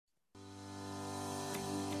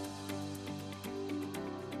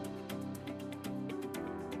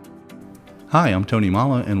Hi, I'm Tony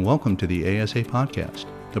Mala, and welcome to the ASA Podcast,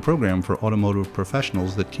 the program for automotive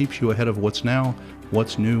professionals that keeps you ahead of what's now,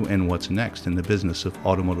 what's new, and what's next in the business of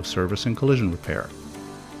automotive service and collision repair.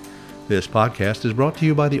 This podcast is brought to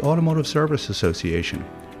you by the Automotive Service Association,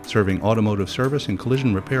 serving automotive service and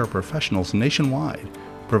collision repair professionals nationwide,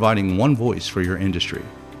 providing one voice for your industry.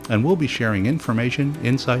 And we'll be sharing information,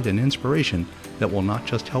 insight, and inspiration that will not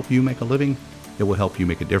just help you make a living, it will help you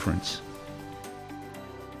make a difference.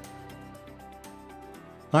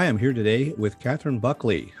 Hi, I'm here today with Catherine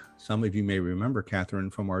Buckley. Some of you may remember Catherine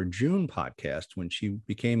from our June podcast when she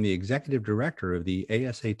became the executive director of the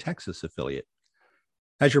ASA Texas affiliate.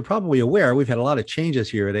 As you're probably aware, we've had a lot of changes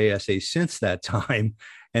here at ASA since that time,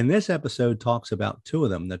 and this episode talks about two of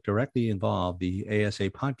them that directly involve the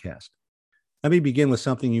ASA podcast. Let me begin with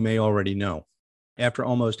something you may already know. After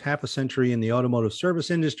almost half a century in the automotive service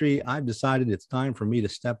industry, I've decided it's time for me to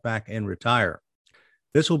step back and retire.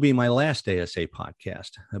 This will be my last ASA podcast,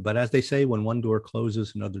 but as they say, when one door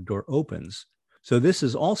closes, another door opens. So this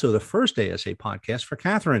is also the first ASA podcast for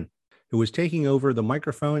Catherine, who is taking over the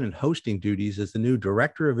microphone and hosting duties as the new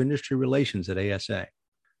Director of Industry Relations at ASA.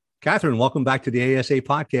 Catherine, welcome back to the ASA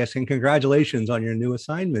podcast and congratulations on your new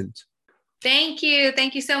assignment. Thank you.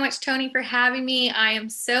 Thank you so much, Tony, for having me. I am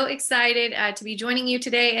so excited to be joining you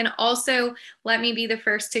today. And also, let me be the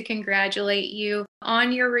first to congratulate you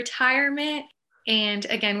on your retirement. And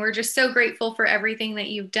again, we're just so grateful for everything that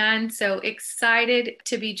you've done. So excited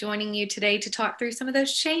to be joining you today to talk through some of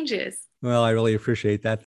those changes. Well, I really appreciate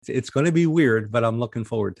that. It's going to be weird, but I'm looking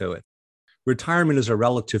forward to it. Retirement is a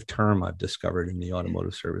relative term I've discovered in the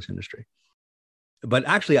automotive service industry. But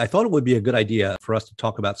actually, I thought it would be a good idea for us to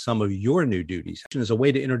talk about some of your new duties as a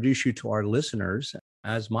way to introduce you to our listeners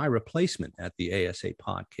as my replacement at the ASA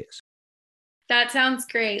podcast. That sounds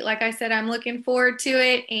great. Like I said, I'm looking forward to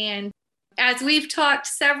it. And as we've talked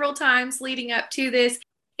several times leading up to this,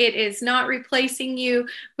 it is not replacing you,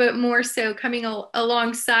 but more so coming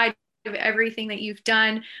alongside of everything that you've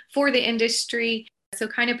done for the industry. So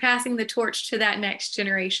kind of passing the torch to that next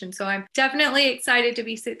generation. So I'm definitely excited to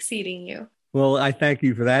be succeeding you. Well, I thank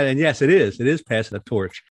you for that. And yes, it is. It is passing the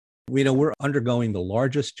torch. We're undergoing the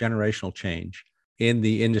largest generational change in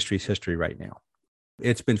the industry's history right now.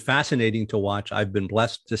 It's been fascinating to watch. I've been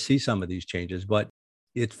blessed to see some of these changes, but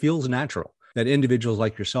it feels natural that individuals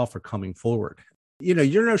like yourself are coming forward.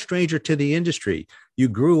 You're no stranger to the industry. You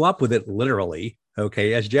grew up with it literally.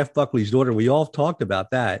 Okay. As Jeff Buckley's daughter, we all talked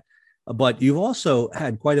about that. But you've also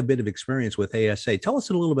had quite a bit of experience with ASA. Tell us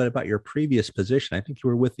a little bit about your previous position. I think you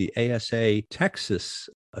were with the ASA Texas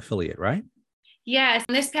affiliate, right? Yes.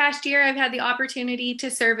 This past year, I've had the opportunity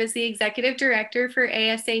to serve as the executive director for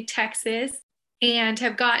ASA Texas and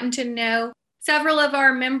have gotten to know several of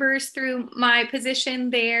our members through my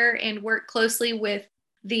position there and work closely with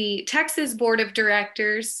the Texas Board of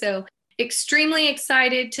Directors. So extremely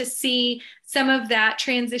excited to see some of that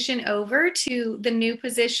transition over to the new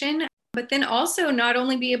position, but then also not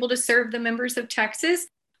only be able to serve the members of Texas,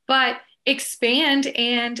 but expand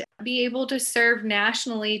and be able to serve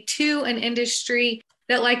nationally to an industry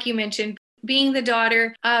that, like you mentioned, being the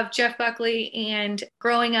daughter of Jeff Buckley and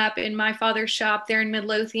growing up in my father's shop there in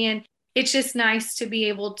Midlothian, it's just nice to be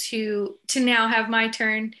able to now have my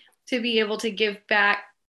turn to be able to give back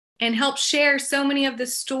and help share so many of the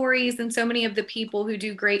stories and so many of the people who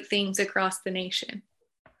do great things across the nation.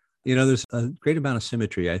 There's a great amount of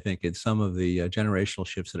symmetry, I think, in some of the generational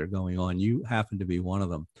shifts that are going on. You happen to be one of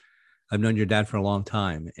them. I've known your dad for a long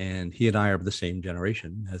time, and he and I are of the same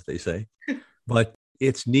generation, as they say. But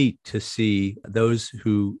it's neat to see those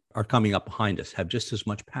who are coming up behind us have just as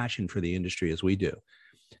much passion for the industry as we do.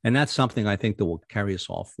 And that's something I think that will carry us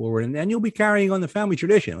all forward. And you'll be carrying on the family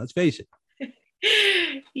tradition, let's face it.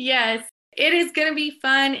 Yes, it is going to be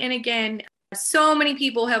fun. And again, so many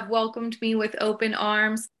people have welcomed me with open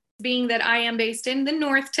arms, being that I am based in the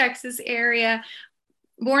North Texas area,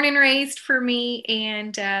 born and raised for me,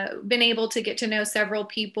 and been able to get to know several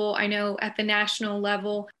people. I know at the national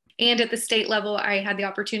level and at the state level, I had the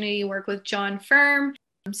opportunity to work with John Firm.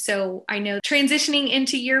 So I know transitioning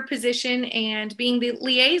into your position and being the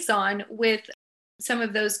liaison with some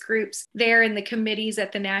of those groups there in the committees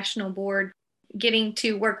at the national board, getting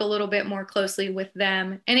to work a little bit more closely with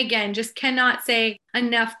them. And again, just cannot say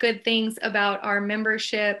enough good things about our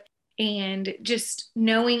membership and just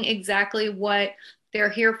knowing exactly what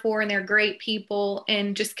they're here for, and they're great people,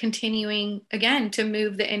 and just continuing, again, to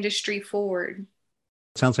move the industry forward.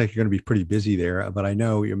 Sounds like you're going to be pretty busy there, but I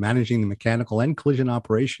know you're managing the mechanical and collision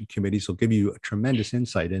operation committees will give you a tremendous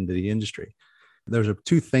insight into the industry. There's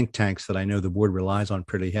two think tanks that I know the board relies on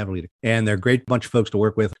pretty heavily, and they're a great bunch of folks to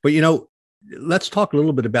work with. But Let's talk a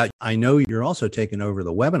little bit about, I know you're also taking over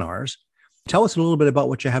the webinars. Tell us a little bit about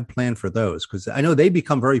what you have planned for those, because I know they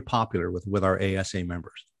become very popular with our ASA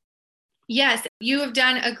members. Yes, you have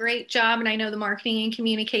done a great job. And I know the marketing and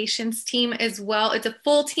communications team as well. It's a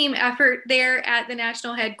full team effort there at the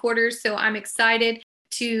national headquarters. So I'm excited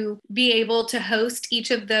to be able to host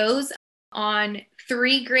each of those on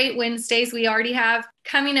 3 great Wednesdays we already have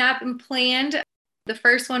coming up and planned. The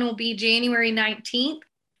first one will be January 19th,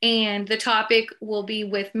 and the topic will be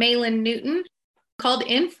with Malin Newton called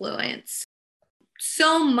Influence.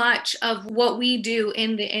 So much of what we do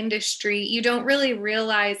in the industry, you don't really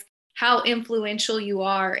realize how influential you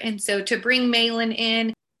are. And so to bring Malin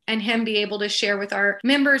in and him be able to share with our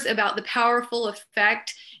members about the powerful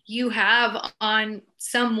effect you have on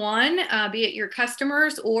someone, be it your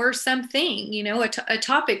customers or something, a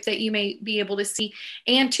topic that you may be able to see.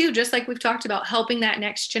 And two, just like we've talked about, helping that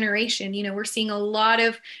next generation. We're seeing a lot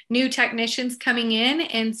of new technicians coming in.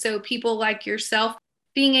 And so people like yourself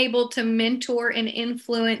being able to mentor and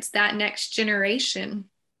influence that next generation.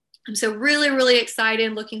 I'm so really, really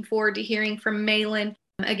excited, looking forward to hearing from Malin.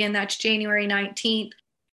 Again, that's January 19th.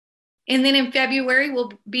 And then in February,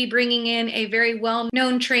 we'll be bringing in a very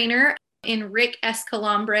well-known trainer in Rick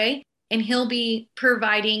Escalambre, and he'll be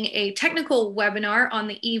providing a technical webinar on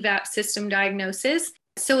the EVAP system diagnosis.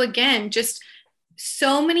 So again, just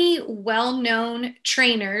so many well-known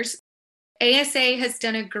trainers. ASA has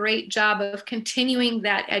done a great job of continuing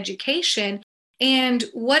that education. And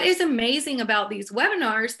what is amazing about these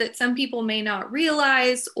webinars that some people may not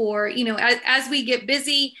realize, or, as we get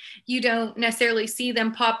busy, you don't necessarily see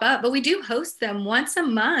them pop up, but we do host them once a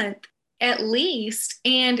month at least,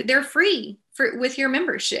 and they're free with your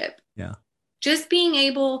membership. Yeah. Just being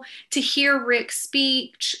able to hear Rick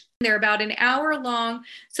speak, they're about an hour long.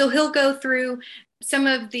 So he'll go through some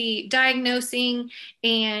of the diagnosing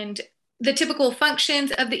and the typical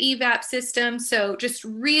functions of the EVAP system. So just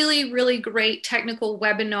really, really great technical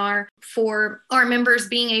webinar for our members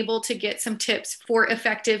being able to get some tips for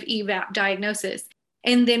effective EVAP diagnosis.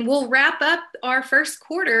 And then we'll wrap up our first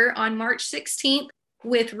quarter on March 16th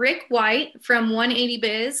with Rick White from 180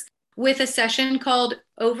 Biz with a session called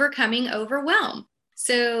Overcoming Overwhelm.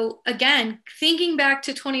 So again, thinking back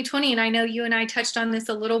to 2020, and I know you and I touched on this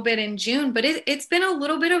a little bit in June, but it's been a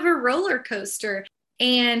little bit of a roller coaster.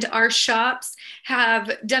 And our shops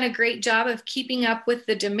have done a great job of keeping up with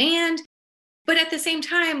the demand. But at the same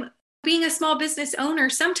time, being a small business owner,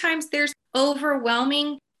 sometimes there's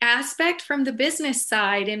overwhelming aspect from the business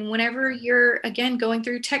side. And whenever you're, again, going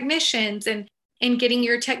through technicians and getting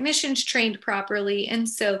your technicians trained properly. And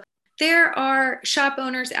so there are shop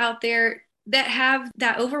owners out there that have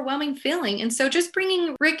that overwhelming feeling. And so just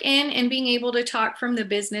bringing Rick in and being able to talk from the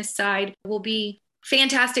business side will be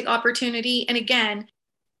fantastic opportunity. And again,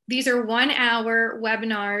 these are 1-hour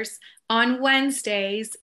webinars on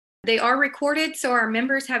Wednesdays. They are recorded, so our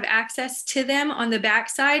members have access to them on the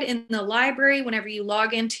backside in the library whenever you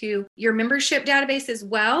log into your membership database as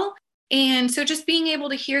well. And so just being able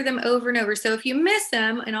to hear them over and over. So if you miss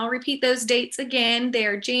them, and I'll repeat those dates again, they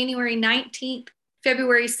are January 19th,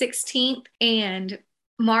 February 16th, and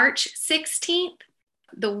March 16th.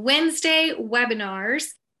 The Wednesday webinars,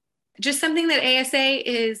 just something that ASA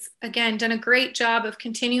is, again, done a great job of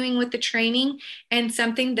continuing with the training, and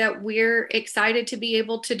something that we're excited to be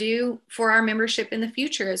able to do for our membership in the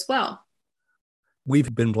future as well.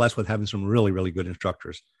 We've been blessed with having some really, really good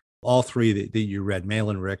instructors. All 3 that you read,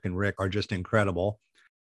 Malin, Rick, and Rick, are just incredible.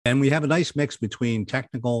 And we have a nice mix between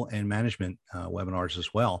technical and management webinars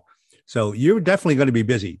as well. So you're definitely going to be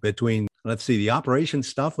busy between, let's see, the operations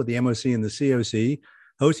stuff with the MOC and the COC,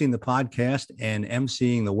 hosting the podcast, and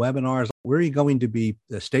emceeing the webinars. Where are you going to be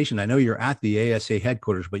stationed? I know you're at the ASA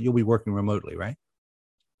headquarters, but you'll be working remotely, right?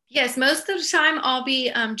 Yes, most of the time I'll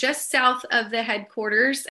be just south of the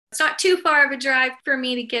headquarters. It's not too far of a drive for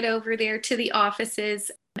me to get over there to the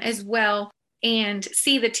offices as well and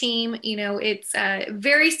see the team. It's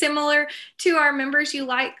very similar to our members. You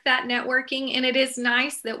like that networking, and it is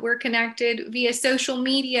nice that we're connected via social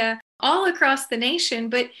media all across the nation.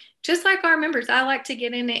 But just like our members, I like to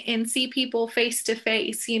get in and see people face to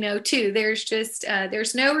face, too. There's just,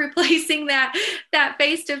 there's no replacing that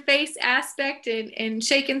face-to-face aspect and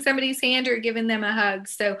shaking somebody's hand or giving them a hug.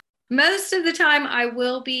 So most of the time I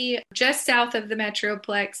will be just south of the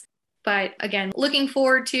Metroplex. But again, looking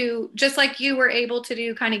forward to, just like you were able to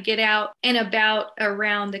do, kind of get out and about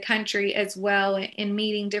around the country as well, and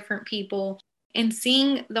meeting different people and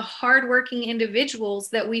seeing the hardworking individuals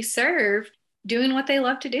that we serve doing what they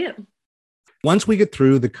love to do. Once we get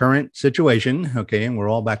through the current situation, okay, and we're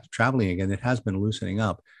all back to traveling again, it has been loosening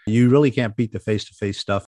up. You really can't beat the face-to-face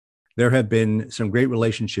stuff. there have been some great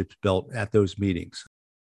relationships built at those meetings.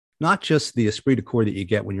 Not just the esprit de corps that you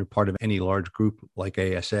get when you're part of any large group like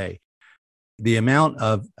ASA. The amount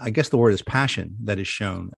of, I guess the word is passion, that is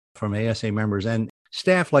shown from ASA members and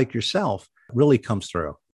staff like yourself really comes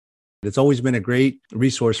through. It's always been a great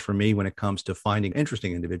resource for me when it comes to finding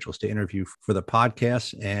interesting individuals to interview for the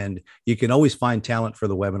podcast. And you can always find talent for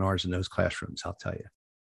the webinars in those classrooms, I'll tell you.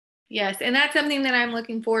 Yes. And that's something that I'm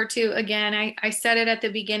looking forward to. Again, I said it at the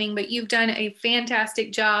beginning, but you've done a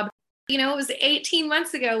fantastic job. You know, it was 18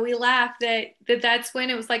 months ago, we laughed that's when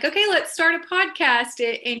it was like, okay, let's start a podcast.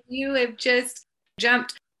 And you have just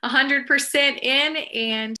jumped 100% in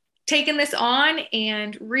and taken this on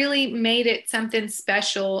and really made it something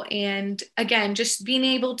special. And again, just being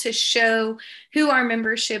able to show who our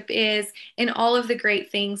membership is and all of the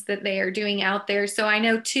great things that they are doing out there. So I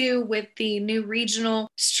know too, with the new regional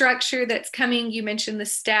structure that's coming, you mentioned the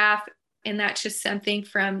staff, and that's just something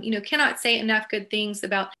from, cannot say enough good things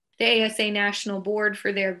about the ASA National Board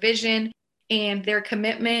for their vision and their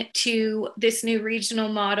commitment to this new regional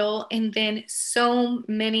model. And then so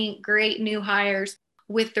many great new hires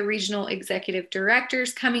with the regional executive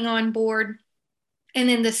directors coming on board, and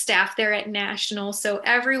then the staff there at National. So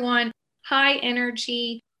everyone, high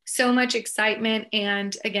energy, so much excitement.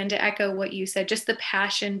 And again, to echo what you said, just the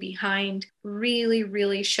passion behind really,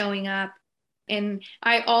 really showing up. And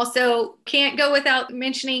I also can't go without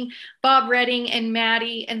mentioning Bob Redding and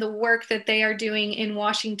Maddie and the work that they are doing in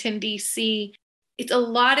Washington, D.C. It's a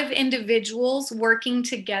lot of individuals working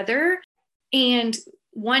together and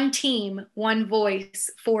one team, one voice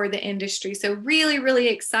for the industry. So really, really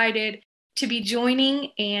excited to be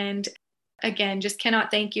joining. And again, just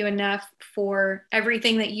cannot thank you enough for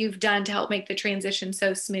everything that you've done to help make the transition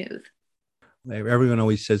so smooth. Everyone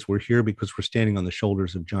always says we're here because we're standing on the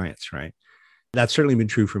shoulders of giants, right? That's certainly been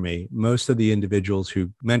true for me. Most of the individuals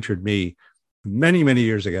who mentored me many, many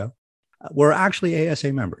years ago were actually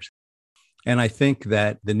ASA members. And I think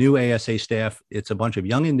that the new ASA staff, it's a bunch of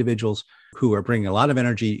young individuals who are bringing a lot of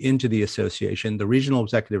energy into the association. The regional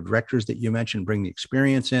executive directors that you mentioned bring the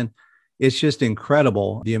experience in. It's just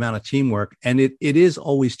incredible, the amount of teamwork. And it is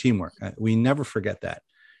always teamwork. We never forget that.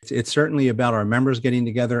 It's certainly about our members getting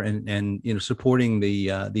together and supporting the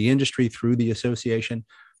industry through the association,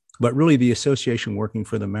 but really the association working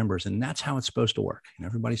for the members. And that's how it's supposed to work.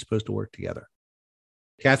 Everybody's supposed to work together.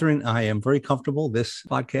 Catherine, I am very comfortable. This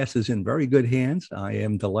podcast is in very good hands. I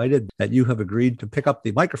am delighted that you have agreed to pick up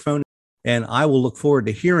the microphone, and I will look forward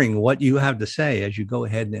to hearing what you have to say as you go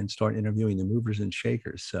ahead and start interviewing the movers and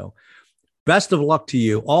shakers. So best of luck to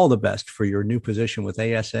you. All the best for your new position with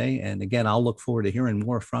ASA. And again, I'll look forward to hearing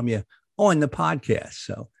more from you on the podcast.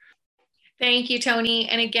 So thank you, Tony.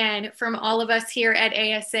 And again, from all of us here at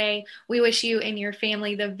ASA, we wish you and your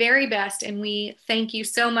family the very best. And we thank you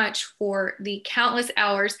so much for the countless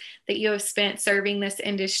hours that you have spent serving this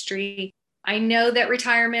industry. I know that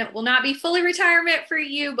retirement will not be fully retirement for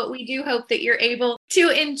you, but we do hope that you're able to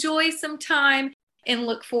enjoy some time and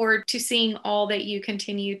look forward to seeing all that you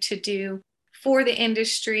continue to do for the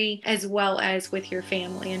industry as well as with your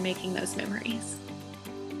family and making those memories.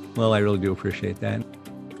 Well, I really do appreciate that.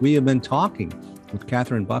 We have been talking with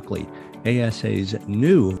Catherine Buckley, ASA's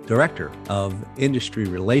new Director of Industry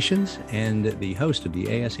Relations and the host of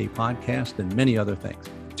the ASA podcast and many other things.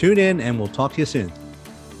 Tune in and we'll talk to you soon.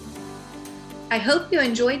 I hope you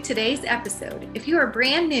enjoyed today's episode. If you are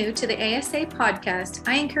brand new to the ASA podcast,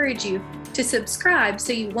 I encourage you to subscribe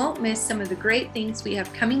so you won't miss some of the great things we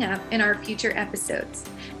have coming up in our future episodes.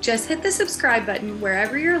 Just hit the subscribe button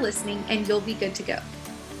wherever you're listening and you'll be good to go.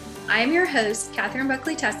 I am your host, Catherine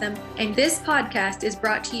Buckley Tussum, and this podcast is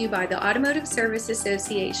brought to you by the Automotive Service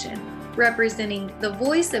Association, representing the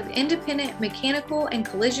voice of independent mechanical and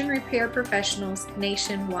collision repair professionals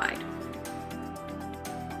nationwide.